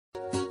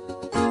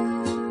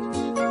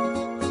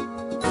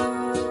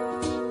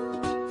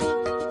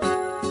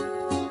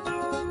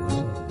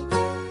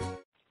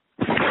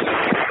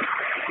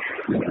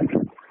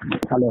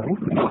Hello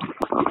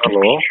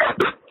hello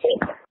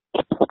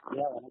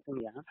ஐயா,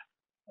 வணக்கங்கய்யா.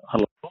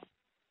 Hello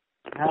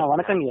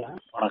வணக்கங்கய்யா.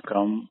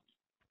 வணக்கம்.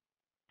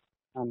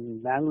 நான்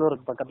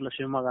பெங்களூருக்கு பக்கத்தில்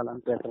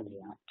சிவமோகாலேருந்து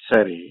பேசுகிறேங்கய்யா.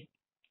 சரி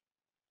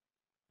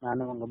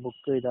நான் உங்கள்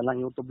புக்கு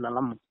இதெல்லாம்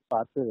யூடியூப்லலாம்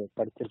பார்த்து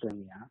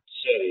படிச்சிருக்கேங்கய்யா.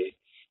 சரி.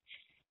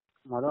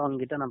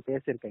 உங்ககிட்ட நான்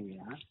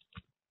பேசியிருக்கேங்கய்யா.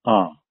 ஆ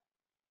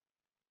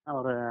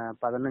ஒரு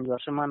 15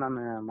 வருஷமா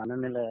நான்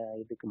மனநிலை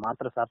இதுக்கு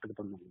மாத்திரை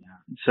சாப்பிட்டுக்கிட்டு இருந்தேங்கய்யா.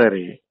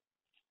 சரி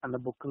அந்த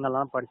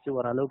புக்குங்கெல்லாம் படித்து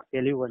ஓரளவுக்கு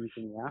தெளிவு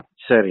வந்துச்சுங்கய்யா.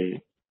 சரி.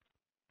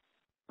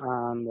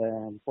 அந்த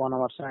போன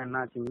வருஷம்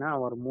என்ன ஆச்சுங்கன்னா,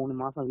 ஒரு 3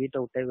 மாசம் வீட்டை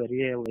விட்டே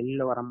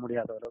வெளியில வர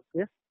முடியாத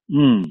அளவுக்கு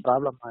ம்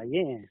ப்ராப்ளம்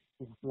ஆகி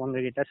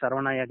உங்ககிட்ட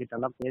சரவணாயா கிட்ட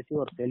எல்லாம் பேசி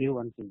ஒரு தெளிவு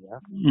வந்துச்சுங்கய்யா.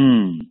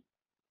 ம்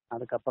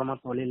அதுக்கப்புறமா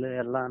தொழில்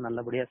எல்லாம்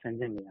நல்லபடியா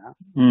செஞ்சேங்கய்யா.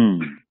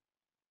 ம்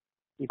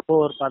இப்போ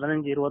ஒரு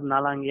 15-20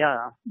 நாளாங்கய்யா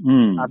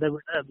ம் அதை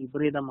விட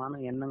விபரீதமான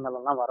எண்ணங்கள்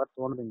எல்லாம் வர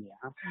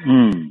தோணுதுங்கய்யா.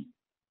 ம்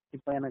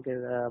இப்ப எனக்கு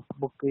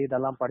புக்கு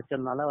இதெல்லாம்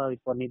படிச்சதுனால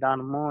இப்போ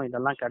நிதானமும்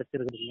இதெல்லாம்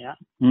கிடைச்சிருக்குதுங்கய்யா.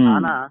 ம்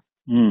ஆனா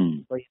ம்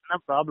இப்ப என்ன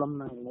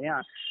ப்ராப்ளம்னு இல்லையா,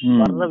 ம்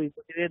வர்ற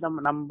விபரீதம்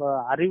நம்ம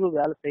அறிவு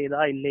வேலை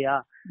செய்யுதா இல்லையா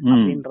ம்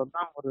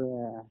அப்படின்றதுதான் ஒரு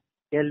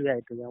கேள்வி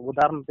ஆயிட்டுங்க.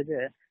 உதாரணத்துக்கு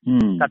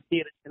ம் கத்தி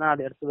இருந்துச்சுன்னா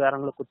அதை எடுத்து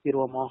வேறவங்களை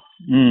குத்திடுவோமோ,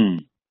 ம்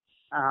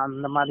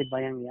அந்த மாதிரி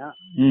பயங்கய்யா.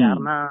 ம்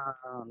யாருன்னா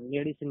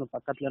லேடிஸுங்க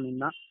பக்கத்துல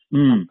நின்னா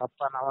ம்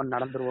தப்பா நான்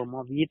நடந்துருவோமோ,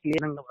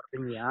 வீட்லயே நாங்க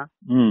வருதுங்கய்யா.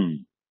 ம்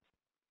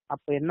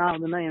அப்ப என்ன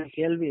ஆகுதுன்னா, என்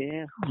கேள்வி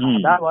ம்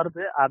அதான்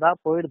வருது,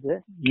 அதான் போயிடுது.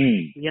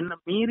 ம் என்ன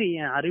மீறி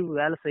என் அறிவு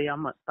வேலை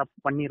செய்யாம தப்பு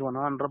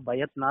பண்ணிடுவானோன்ற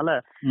பயத்தினால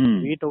ம்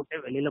வீட்டை விட்டே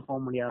வெளியில போக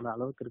முடியாத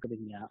அளவுக்கு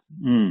இருக்குதுங்கய்யா.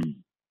 ம்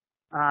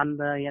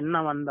அந்த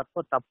எண்ணம்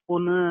வந்தப்போ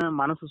தப்புன்னு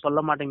மனசு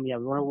சொல்ல மாட்டேங்கய்யா.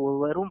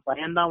 வெறும்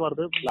பயம்தான்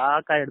வருது,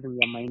 பிளாக்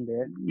ஆயிடுதுங்கய்யா மைண்டு.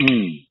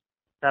 ம்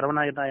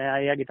சரவணா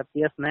ஐயா கிட்ட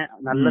பேசினேன்,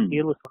 நல்ல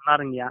தீர்வு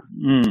சொன்னாருங்கய்யா.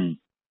 ம்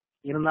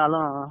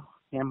இருந்தாலும்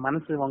என்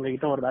மனசு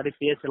உங்ககிட்ட ஒரு தாடி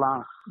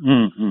பேசலாம்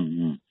ம் ம்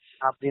ம்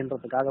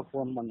அப்படின்றதுக்காக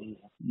போன் பண்ணீங்க.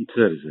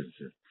 சரி சரி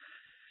சரி.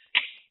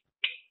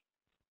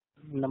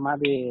 இந்த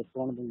மாதிரி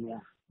தோணுதுங்கய்யா.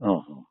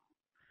 ஓஹோ.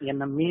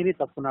 என்ன மீறி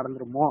தப்பு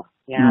நடந்துருமோ,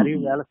 என் அறிவு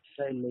வேலை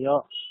செய்ய இல்லையோ.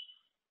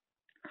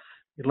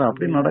 இல்ல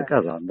அப்படி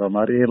நடக்காது, அந்த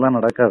மாதிரி எல்லாம்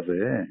நடக்காது.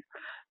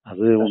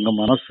 அது உங்க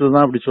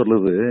மனசுதான் அப்படி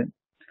சொல்லுது.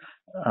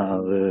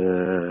 அது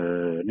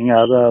நீங்க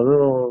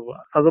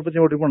அதை பத்தி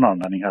முடிவு பண்ண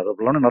வேண்டாம். நீங்க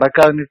அதை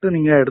நடக்காதுன்னுட்டு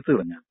நீங்க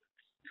எடுத்துக்கிடுங்க.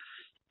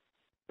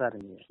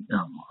 சரிங்க.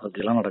 ஆமா,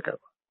 அதெல்லாம்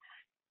நடக்காது.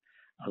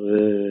 அது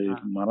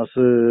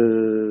மனசு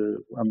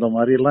அந்த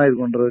மாதிரி எல்லாம் இது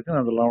பண்றதுக்கு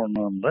அதெல்லாம்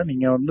ஒண்ணும் இல்லை.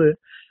 நீங்க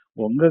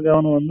உங்க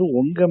கவனம்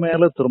உங்க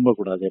மேல திரும்ப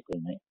கூடாது.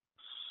 எப்பவுமே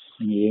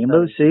நீங்க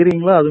என்னது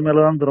செய்றீங்களோ அது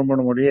மேலதான்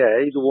திரும்பணும் முடிய,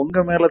 இது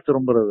உங்க மேல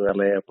திரும்புறது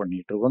வேலையா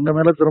பண்ணிட்டு உங்க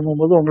மேல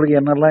திரும்பும் போது உங்களுக்கு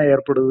என்னெல்லாம்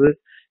ஏற்படுது,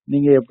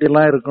 நீங்க எப்படி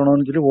எல்லாம்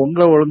இருக்கணும்னு சொல்லி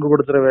உங்களை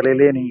ஒழுங்குபடுத்துற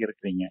வேலையிலேயே நீங்க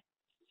இருக்கிறீங்க.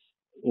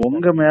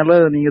 உங்க மேல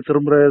நீங்க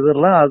திரும்புற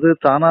இதெல்லாம் அது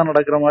தானா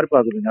நடக்கிற மாதிரி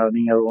பாத்துக்கீங்க. அது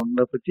நீங்க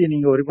உங்களை பத்தி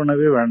நீங்க ஒரி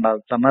பண்ணவே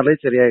வேண்டாம், தன்னாலே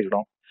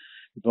சரியாயிடும்.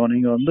 இப்போ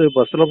நீங்க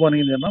பஸ்ல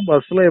போனீங்கன்னா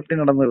பஸ்ல எப்படி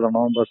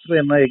நடந்துக்கணும், பஸ்ல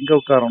என்ன எங்க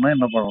உட்காரணும்,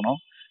 என்ன பண்ணணும்,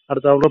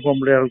 அடுத்தாப்புல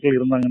பொம்பளை ஆட்கள்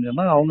இருந்தாங்கன்னு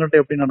சொன்னா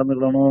அவங்ககிட்ட எப்படி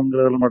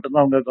நடந்துக்கணுங்கிறதுல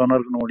மட்டும்தான் அவங்க கவனம்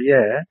இருக்கணும் முடிய,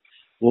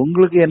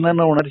 உங்களுக்கு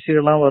என்னென்ன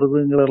உணர்ச்சிகள்லாம்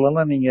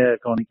வருதுங்கிறதெல்லாம் நீங்க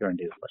கவனிக்க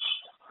வேண்டியதில்லை.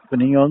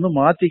 இப்ப நீங்க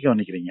மாத்தி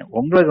கவனிக்கிறீங்க,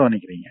 உங்களை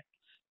கவனிக்கிறீங்க,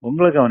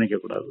 உங்களை கவனிக்க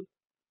கூடாது.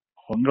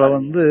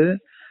 உங்களை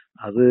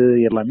அது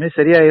எல்லாமே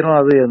சரியாயிரும்.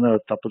 அது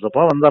தப்பு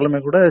தப்பா வந்தாலுமே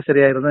கூட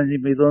சரியாயிரும் தான்.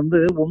 இப்ப இது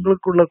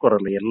உங்களுக்குள்ள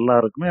குரல்,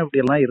 எல்லாருக்குமே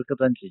அப்படி எல்லாம்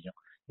இருக்கத்தான் செய்யும்.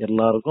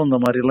 எல்லாருக்கும் இந்த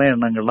மாதிரி எல்லாம்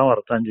எண்ணங்கள்லாம்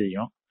வரத்தான்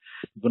செய்யும்.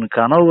 இப்ப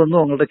கனவு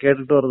உங்கள்கிட்ட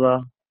கேட்டுட்டு வருதா?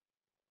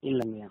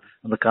 இல்லைங்க.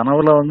 அந்த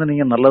கனவுல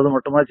நீங்க நல்லது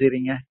மட்டுமா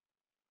செய்றீங்க?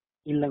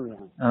 இல்லைங்க.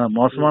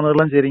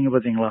 மோசமானதெல்லாம் செய்றீங்க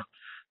பாத்தீங்களா?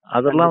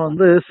 அதெல்லாம்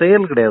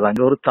செயல் கிடையாது,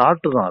 அங்க ஒரு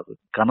தாட்டு தான். அது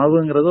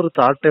கனவுங்கிறது ஒரு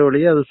தாட்டை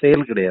ஒழிய அது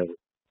செயல் கிடையாது.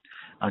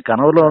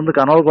 கனவுல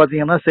கனவு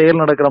பாத்தீங்கன்னா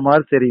செயல் நடக்கிற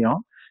மாதிரி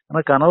தெரியும்.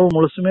 ஆனா கனவு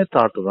முழுசுமே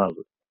தாட்டு தான்,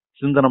 அது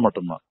சிந்தனை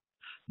மட்டும்தான்.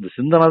 இந்த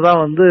சிந்தனை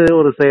தான்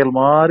ஒரு செயல்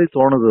மாதிரி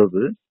தோணுது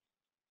அது.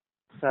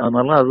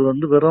 அதனால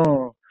அது வெறும்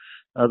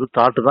அது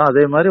தாட்டு தான்.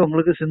 அதே மாதிரி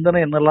உங்களுக்கு சிந்தனை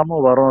என்னெல்லாமோ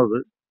வரும். அது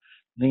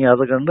நீங்க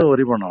அதை கண்டு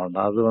ஒரி பண்ண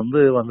வேண்டாம். அது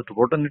வந்துட்டு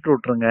போட்டு நிட்டு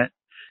விட்டுருங்க.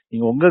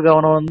 நீங்க உங்க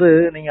கவனம்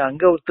நீங்க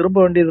அங்க திரும்ப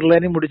வேண்டியது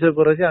இல்லைன்னு முடிச்ச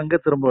பிறகு அங்க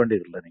திரும்ப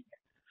வேண்டியது இல்லை.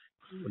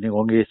 நீங்க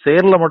உங்க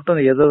செயல்ல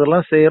மட்டும்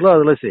எதெல்லாம் செயலோ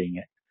அதுல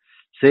செய்யுங்க.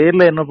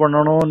 செயல்ல என்ன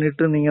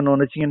பண்ணணும்னுட்டு நீங்க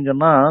நினைச்சீங்கன்னு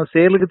சொன்னா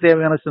செயலுக்கு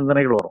தேவையான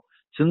சிந்தனைகள் வரும்.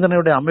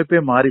 சிந்தனையுடைய அமைப்பே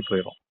மாறி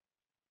போயிடும்.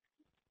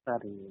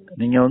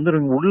 நீங்க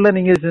உள்ள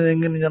நீங்க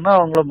சொன்னா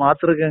அவங்கள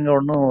மாத்துறதுக்கு அங்க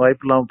ஒன்னும்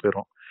வாய்ப்பு இல்லாம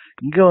போயிடும்.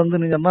 இங்க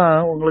நீங்கன்னா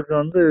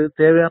உங்களுக்கு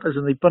தேவையான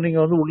சிந்தனை. இப்ப நீங்க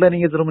உள்ள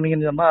நீங்க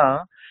திரும்பினீங்கன்னு சொன்னா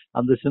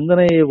அந்த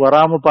சிந்தனை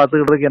வராம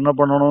பாத்துக்கிறதுக்கு என்ன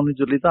பண்ணணும்னு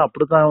சொல்லித்தான்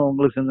அப்படித்தான்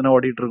உங்களுக்கு சிந்தனை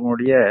ஓடிட்டு இருக்க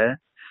முடிய,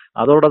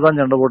 அதோட தான்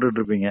சண்டை போட்டுட்டு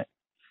இருப்பீங்க.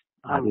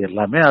 அது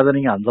எல்லாமே அதை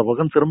நீங்க அந்த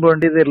பக்கம் திரும்ப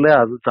வேண்டியதே இல்லை,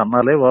 அது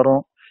தன்னாலே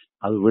வரும்.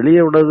 அது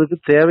வெளியே விடுறதுக்கு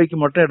தேவைக்கு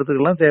மட்டும்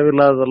எடுத்துக்கலாம்,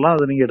 தேவையில்லாததெல்லாம்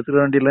அது நீங்க எடுத்துக்க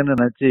வேண்டியதில்லைன்னு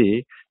நினைச்சு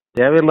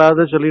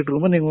தேவையில்லாத சொல்லிட்டு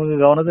இருக்கும்போது நீங்க உங்க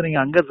கவனத்தை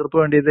நீங்க அங்க திருப்ப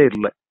வேண்டியதே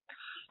இல்லை.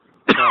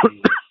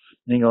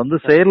 நீங்க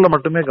செயல்ல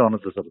மட்டுமே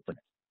கவனத்தை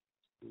செலுத்துங்க.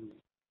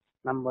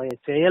 நம்ம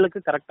செயலுக்கு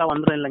கரெக்டா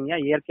வந்துடும் இல்லைங்க,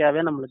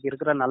 இயற்கையாவே நம்மளுக்கு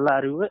இருக்கிற நல்ல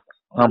அறிவு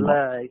நல்ல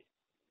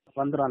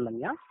வந்துடும்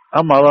இல்லைங்க.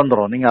 ஆமா,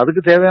 வந்துடும். நீங்க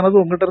அதுக்கு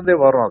தேவையானது உங்ககிட்ட இருந்தே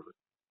வரும். அது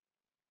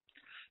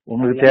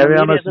உங்களுக்கு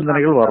தேவையான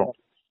சிந்தனைகள் வரும்.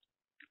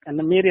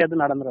 என்ன மீறி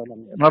எதுவும்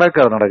நடந்துரும்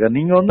நடக்காது.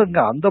 நீங்க வந்து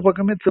இங்க அந்த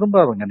பக்கமே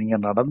திரும்பாதுங்க. நீங்க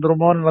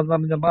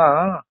நடந்துருன்னு சொன்னா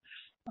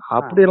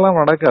அப்படி எல்லாம்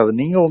நடக்காது.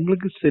 நீங்க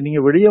உங்களுக்கு நீங்க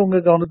வெளியே உங்க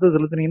கவனத்தை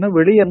செலுத்தினீங்கன்னா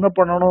வெளியே என்ன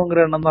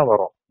பண்ணணுங்கிற எண்ணம் தான்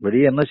வரும்.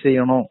 வெளியே என்ன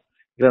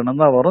செய்யணுங்கிற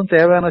எண்ணம் தான் வரும்.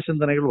 தேவையான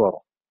சிந்தனைகள்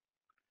வரும்.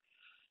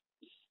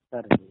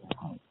 சரிங்க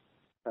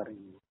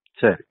சரிங்க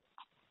சரி,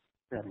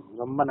 சரிங்க,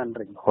 ரொம்ப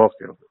நன்றிங்க.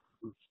 ஓகே.